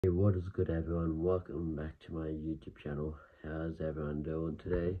Hey, what is good, everyone? Welcome back to my YouTube channel. How's everyone doing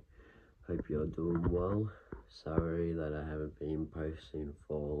today? Hope you're doing well. Sorry that I haven't been posting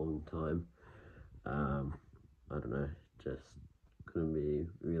for a long time. I don't know, just couldn't be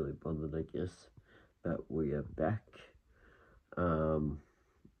really bothered, I guess. But we are back.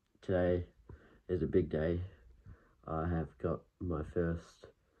 Today is a big day. I have got my first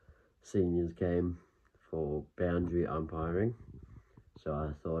seniors game for boundary umpiring. So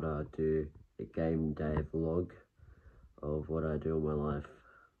I thought I'd do a game day vlog of what I do in my life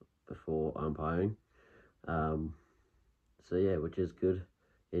before umpiring. So yeah, which is good.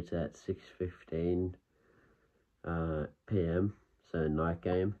 It's at 6:15 p.m. so night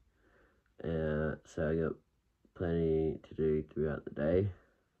game. So I got plenty to do throughout the day.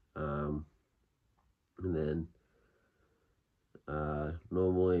 And then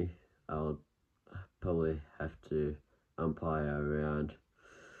normally I'll probably have to umpire around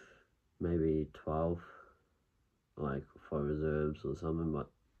maybe 12, like for reserves or something, but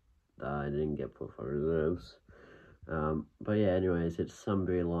I didn't get put for reserves. But yeah, anyways, it's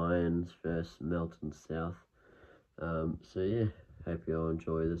Sunbury Lions versus Melton South. So yeah, hope you all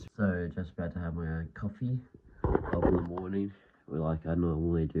enjoy this. So just about to have my coffee of the morning, like I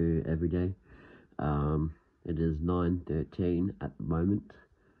normally do every day. It is 9:13 at the moment.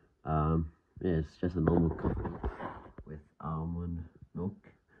 Yeah, it's just a normal coffee with almond milk.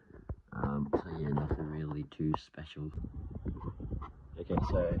 So yeah, nothing really too special. Okay,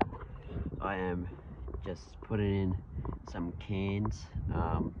 so I am just putting in some cans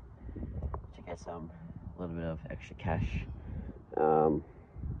to get a little bit of extra cash.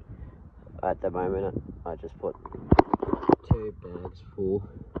 At the moment I just put 2 bags full,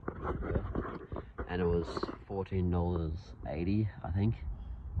 and it was $14.80, I think,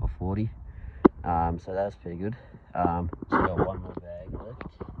 or 40. So that's pretty good. So got one more bag left,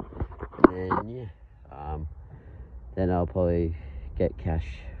 and then yeah, then I'll probably get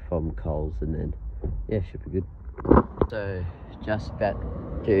cash from Coles, and then yeah, should be good. So just about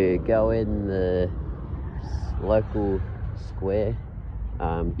to go in the local square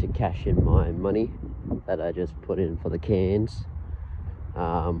to cash in my money that I just put in for the cans.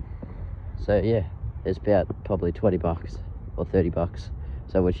 So yeah, it's about probably $20 or $30,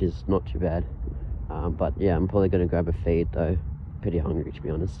 so which is not too bad. But yeah, I'm probably going to grab a feed though. Pretty hungry, to be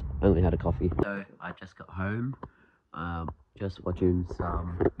honest. Only had a coffee. So I just got home, just watching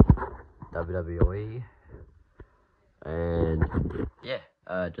some WWE, and yeah,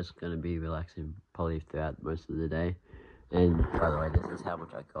 just going to be relaxing probably throughout most of the day. And by the way, this is how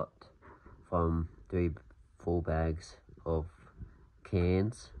much I got from 3 full bags of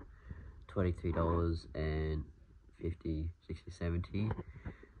cans. $23 and 50, 60, 70.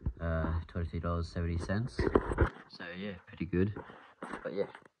 $23.70. So yeah, pretty good. But yeah,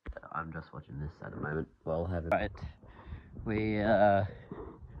 I'm just watching this at the moment while having. Right, we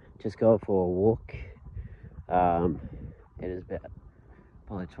just go for a walk. It is about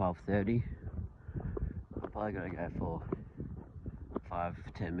probably 12:30. I'm probably gonna go for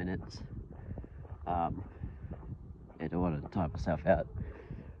 5-10 minutes. I don't want to type myself out,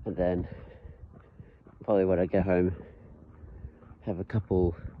 and then probably when I get home, have a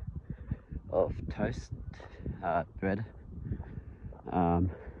couple of toast bread, and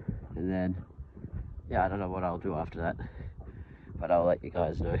then yeah, I don't know what I'll do after that, but I'll let you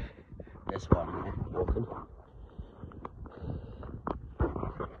guys know. This one walking,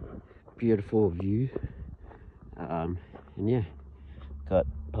 beautiful view, and yeah, got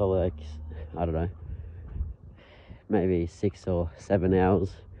probably like, I don't know, maybe 6 or 7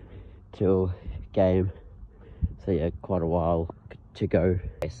 hours till game, so yeah, quite a while to go.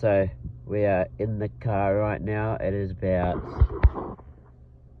 Okay, so we are in the car right now. It is about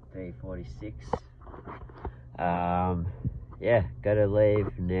 3:46. Yeah, gotta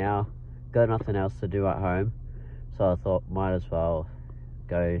leave now. Got nothing else to do at home, so I thought might as well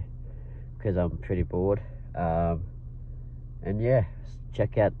go because I'm pretty bored. And yeah,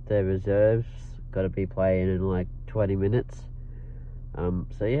 check out the reserves. Gotta be playing in like 20 minutes.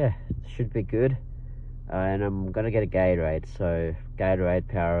 So yeah, should be good. And I'm gonna get a Gatorade, so Gatorade,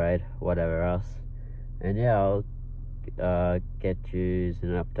 Powerade, whatever else. And yeah, I'll get you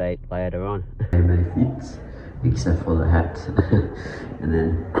an update later on. They fits, except for the hat. And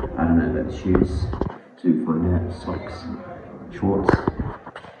then, I don't know about the shoes, to find out. Socks, shorts,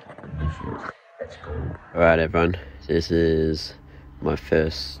 let's go. Alright everyone, this is my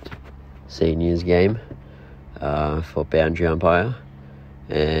first seniors game for boundary umpire,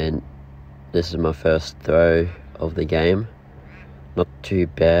 and this is my first throw of the game. Not too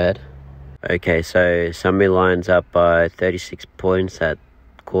bad. Okay, so Sunbury Lions up by 36 points at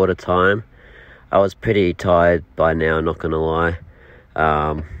quarter time. I was pretty tired by now, not gonna lie.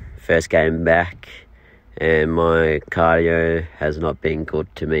 First game back, and my cardio has not been good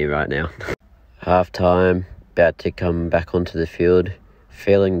to me right now. Half time, about to come back onto the field.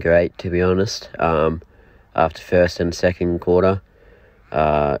 Feeling great, to be honest. After first and second quarter,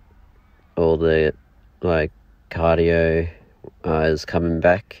 all the cardio is coming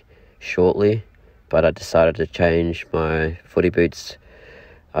back shortly, but I decided to change my footy boots.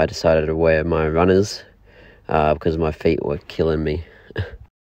 I decided to wear my runners because my feet were killing me.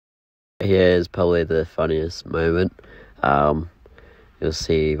 Here is probably the funniest moment. You'll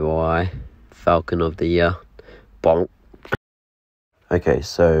see why. Falcon of the year. Bonk. Okay,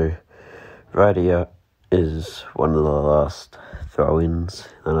 so right here is one of the last throw-ins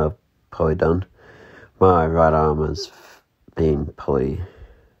that I've probably done. My right arm has been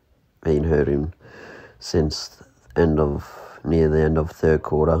hurting since near the end of third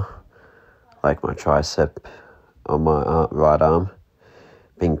quarter. Like my tricep on my right arm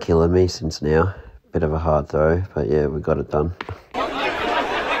been killing me since now. Bit of a hard throw, but yeah, we got it done.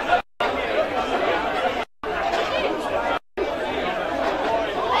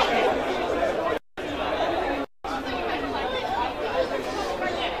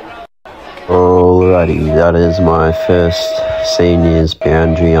 Alrighty, that is my first seniors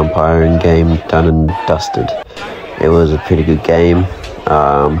boundary umpiring game done and dusted. It was a pretty good game,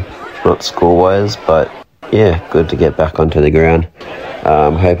 not score-wise, but yeah, good to get back onto the ground.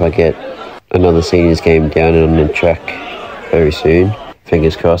 Hope I get another seniors game down on the track very soon.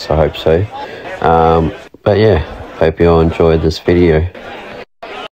 Fingers crossed, I hope so. But yeah, hope you all enjoyed this video.